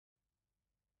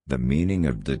The meaning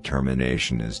of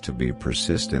determination is to be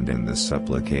persistent in the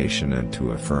supplication and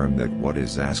to affirm that what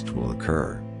is asked will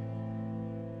occur.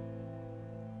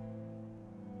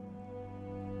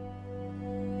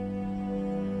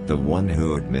 The one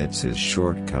who admits his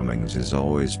shortcomings is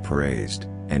always praised,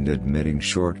 and admitting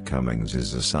shortcomings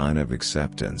is a sign of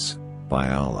acceptance,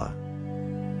 by Allah.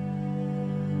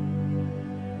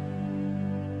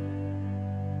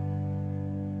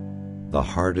 The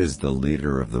heart is the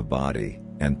leader of the body,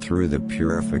 and through the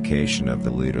purification of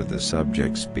the leader the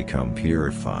subjects become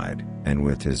purified, and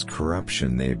with his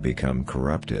corruption they become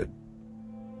corrupted.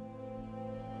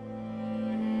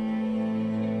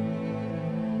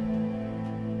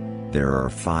 There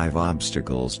are 5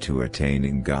 obstacles to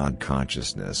attaining God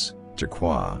consciousness,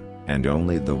 taqwa, and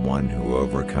only the one who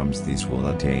overcomes these will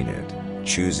attain it: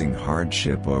 choosing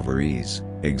hardship over ease,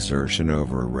 exertion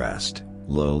over rest,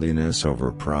 lowliness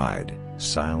over pride,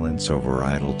 silence over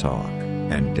idle talk,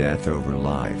 and death over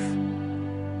life.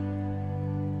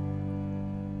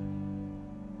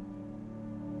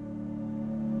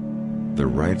 The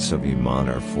rights of Iman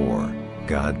are 4: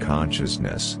 God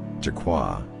consciousness,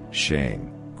 taqwa,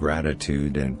 shame,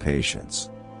 gratitude and patience.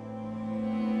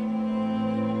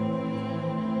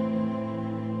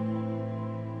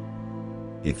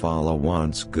 If Allah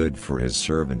wants good for His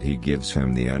servant, He gives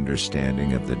him the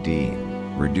understanding of the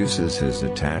deen, reduces his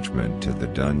attachment to the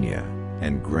dunya,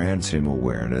 and grants him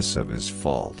awareness of his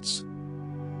faults.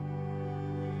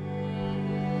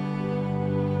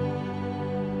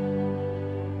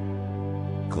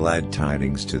 Glad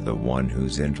tidings to the one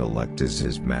whose intellect is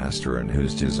his master and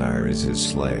whose desire is his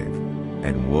slave,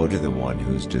 and woe to the one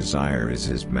whose desire is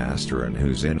his master and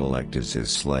whose intellect is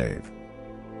his slave.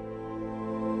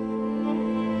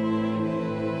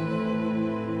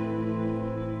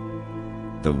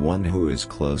 The one who is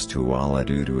close to Allah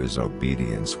due to his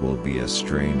obedience will be a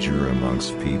stranger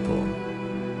amongst people.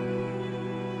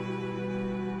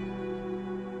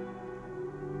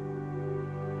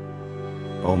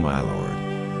 O my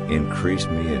Lord, increase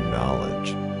me in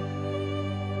knowledge,